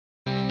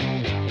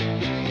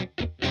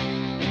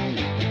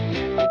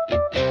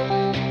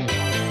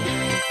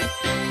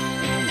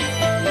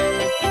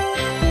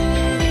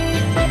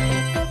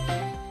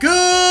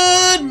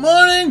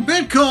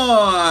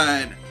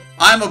Bitcoin!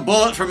 I'm a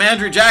bullet from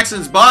Andrew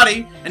Jackson's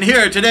body, and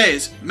here are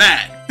today's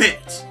Mad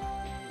Bits.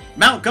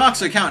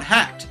 MTGOX account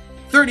hacked.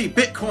 30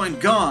 Bitcoin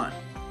gone.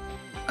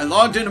 I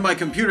logged into my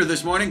computer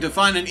this morning to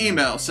find an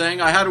email saying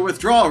I had a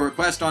withdrawal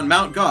request on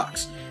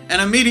MTGOX, and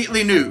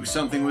immediately knew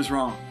something was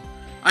wrong.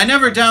 I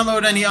never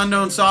download any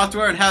unknown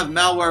software and have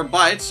malware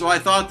bytes, so I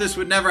thought this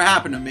would never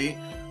happen to me,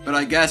 but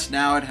I guess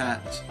now it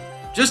has.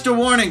 Just a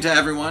warning to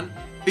everyone,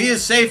 be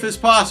as safe as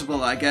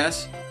possible, I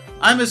guess.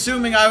 I'm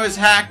assuming I was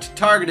hacked,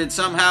 targeted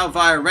somehow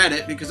via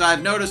Reddit, because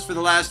I've noticed for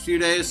the last few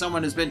days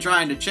someone has been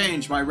trying to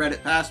change my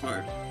Reddit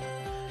password.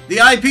 The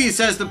IP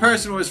says the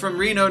person was from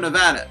Reno,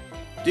 Nevada.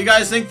 Do you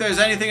guys think there's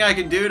anything I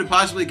can do to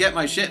possibly get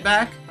my shit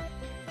back?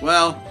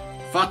 Well,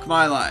 fuck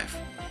my life.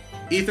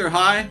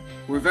 Etherhigh,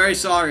 we're very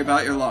sorry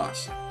about your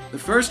loss. The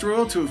first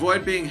rule to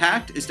avoid being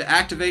hacked is to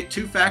activate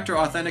two-factor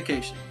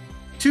authentication.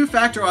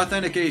 Two-factor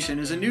authentication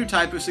is a new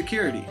type of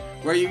security,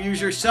 where you use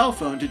your cell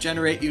phone to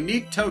generate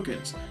unique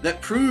tokens that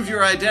prove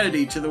your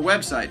identity to the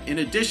website in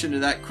addition to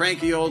that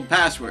cranky old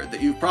password that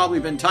you've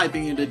probably been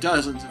typing into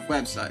dozens of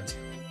websites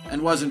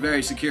and wasn't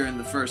very secure in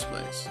the first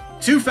place.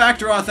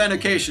 Two-factor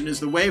authentication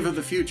is the wave of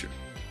the future.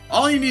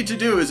 All you need to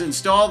do is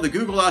install the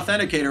Google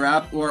Authenticator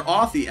app or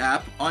Authy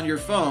app on your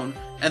phone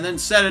and then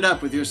set it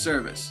up with your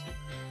service.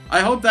 I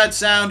hope that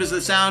sound is the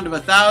sound of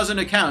 1,000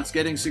 accounts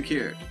getting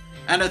secured,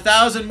 and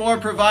 1,000 more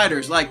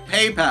providers like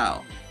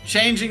PayPal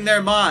changing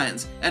their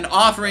minds and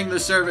offering the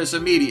service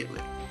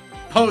immediately.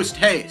 Post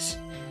haste.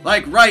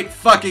 Like right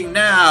fucking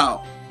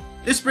now.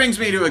 This brings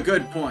me to a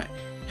good point.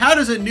 How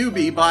does a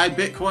newbie buy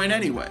Bitcoin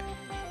anyway?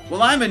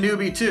 Well, I'm a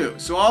newbie too,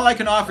 so all I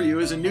can offer you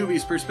is a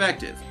newbie's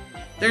perspective.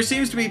 There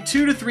seems to be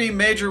 2 to 3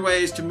 major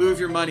ways to move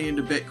your money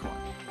into Bitcoin.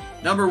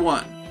 Number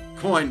 1,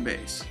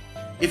 Coinbase.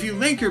 If you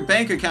link your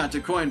bank account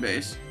to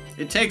Coinbase,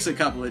 it takes a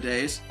couple of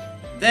days,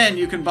 then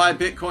you can buy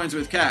Bitcoins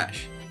with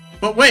cash.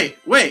 But wait,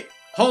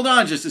 hold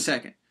on just a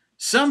second.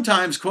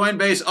 Sometimes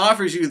Coinbase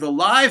offers you the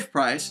live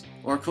price,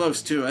 or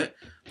close to it,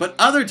 but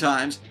other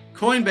times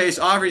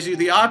Coinbase offers you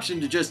the option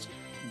to just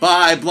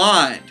buy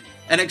blind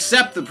and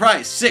accept the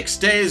price 6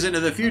 days into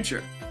the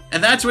future.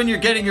 And that's when you're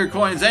getting your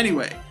coins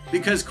anyway,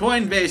 because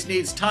Coinbase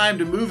needs time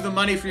to move the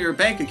money from your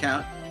bank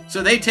account,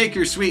 so they take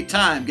your sweet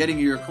time getting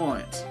you your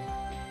coins.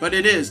 But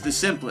it is the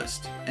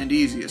simplest and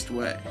easiest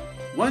way.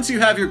 Once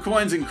you have your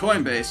coins in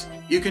Coinbase,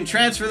 you can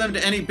transfer them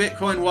to any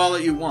Bitcoin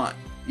wallet you want,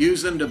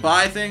 use them to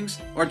buy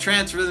things, or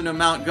transfer them to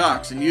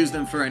MTGOX and use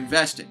them for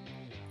investing.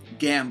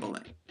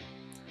 Gambling.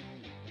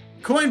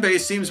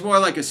 Coinbase seems more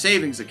like a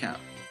savings account,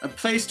 a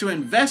place to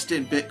invest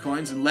in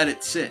Bitcoins and let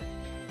it sit.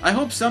 I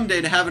hope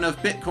someday to have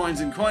enough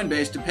Bitcoins in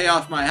Coinbase to pay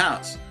off my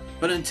house,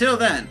 but until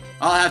then,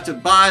 I'll have to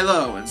buy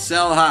low and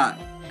sell high,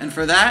 and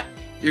for that,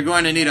 you're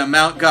going to need a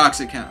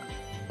MTGOX account.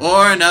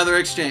 Or another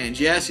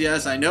exchange.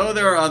 Yes, I know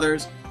there are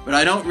others, but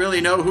I don't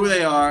really know who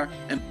they are,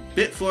 and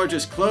Bitfloor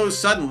just closed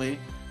suddenly,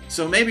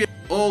 so maybe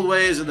old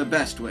ways are the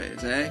best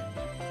ways, eh?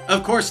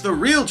 Of course, the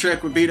real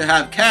trick would be to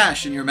have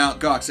cash in your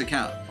MTGOX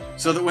account,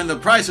 so that when the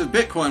price of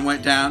Bitcoin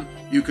went down,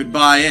 you could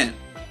buy in.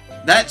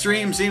 That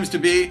dream seems to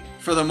be,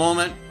 for the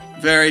moment,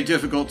 very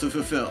difficult to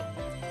fulfill.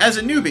 As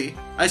a newbie,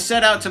 I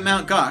set out to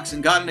MTGOX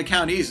and got an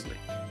account easily.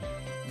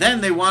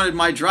 Then they wanted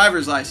my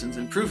driver's license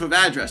and proof of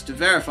address to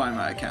verify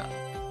my account.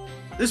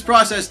 This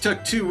process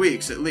took 2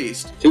 weeks at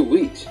least. 2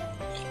 weeks?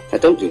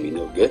 That don't do me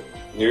no good.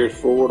 Here's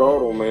Forward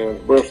Auto, man.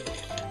 But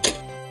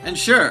and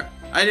sure,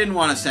 I didn't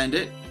want to send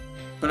it,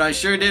 but I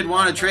sure did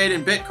want to trade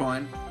in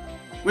Bitcoin,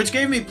 which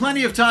gave me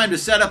plenty of time to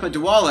set up a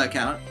Dwolla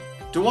account.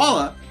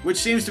 Dwolla, which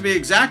seems to be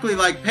exactly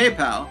like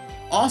PayPal,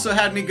 also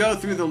had me go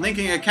through the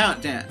linking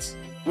account dance,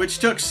 which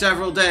took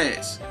several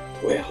days.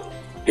 Well,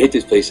 ain't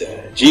this place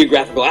a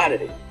geographical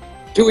oddity?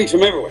 2 weeks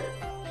from everywhere.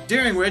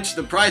 During which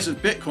the price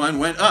of Bitcoin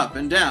went up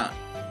and down,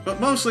 but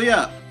mostly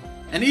up.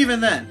 And even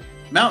then,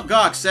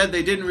 MTGOX said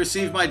they didn't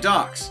receive my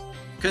docs,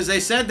 because they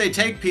said they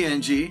take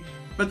PNG,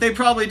 but they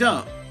probably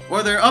don't,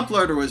 or their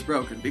uploader was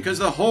broken because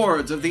the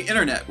hordes of the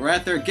internet were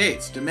at their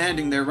gates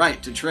demanding their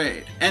right to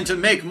trade, and to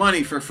make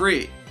money for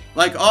free,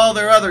 like all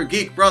their other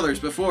geek brothers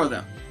before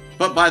them.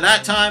 But by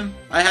that time,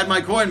 I had my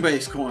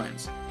Coinbase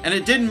coins, and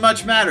it didn't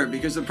much matter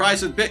because the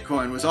price of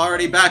Bitcoin was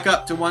already back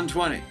up to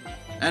 120,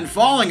 and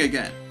falling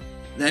again,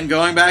 then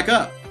going back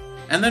up,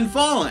 and then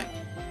falling.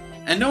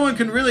 And no one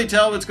can really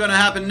tell what's going to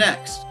happen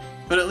next.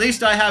 But at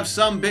least I have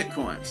some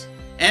Bitcoins,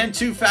 and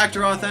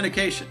two-factor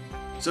authentication,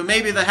 so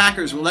maybe the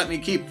hackers will let me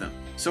keep them.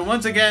 So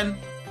once again,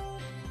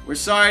 we're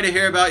sorry to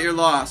hear about your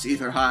loss,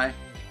 Etherhigh.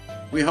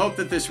 We hope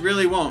that this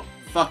really won't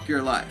fuck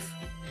your life.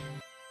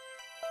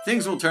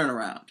 Things will turn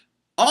around.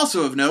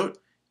 Also of note,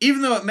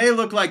 even though it may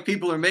look like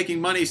people are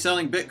making money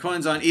selling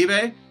Bitcoins on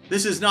eBay,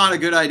 this is not a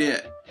good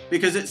idea,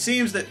 because it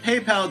seems that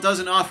PayPal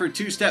doesn't offer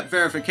two-step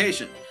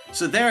verification,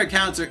 so their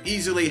accounts are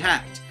easily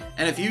hacked,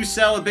 and if you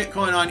sell a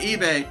Bitcoin on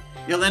eBay,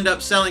 you'll end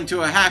up selling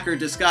to a hacker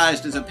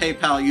disguised as a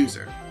PayPal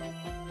user.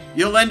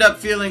 You'll end up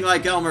feeling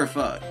like Elmer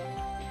Fudd.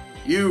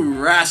 You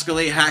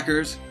rascally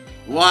hackers.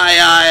 Why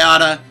I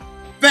oughta...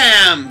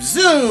 Bam!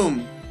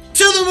 Zoom!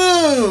 To the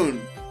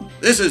moon!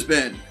 This has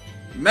been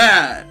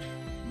Mad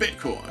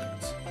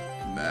Bitcoins.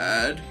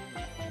 Mad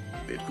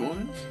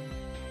Bitcoins?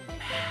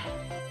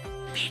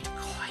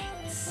 Bitcoins.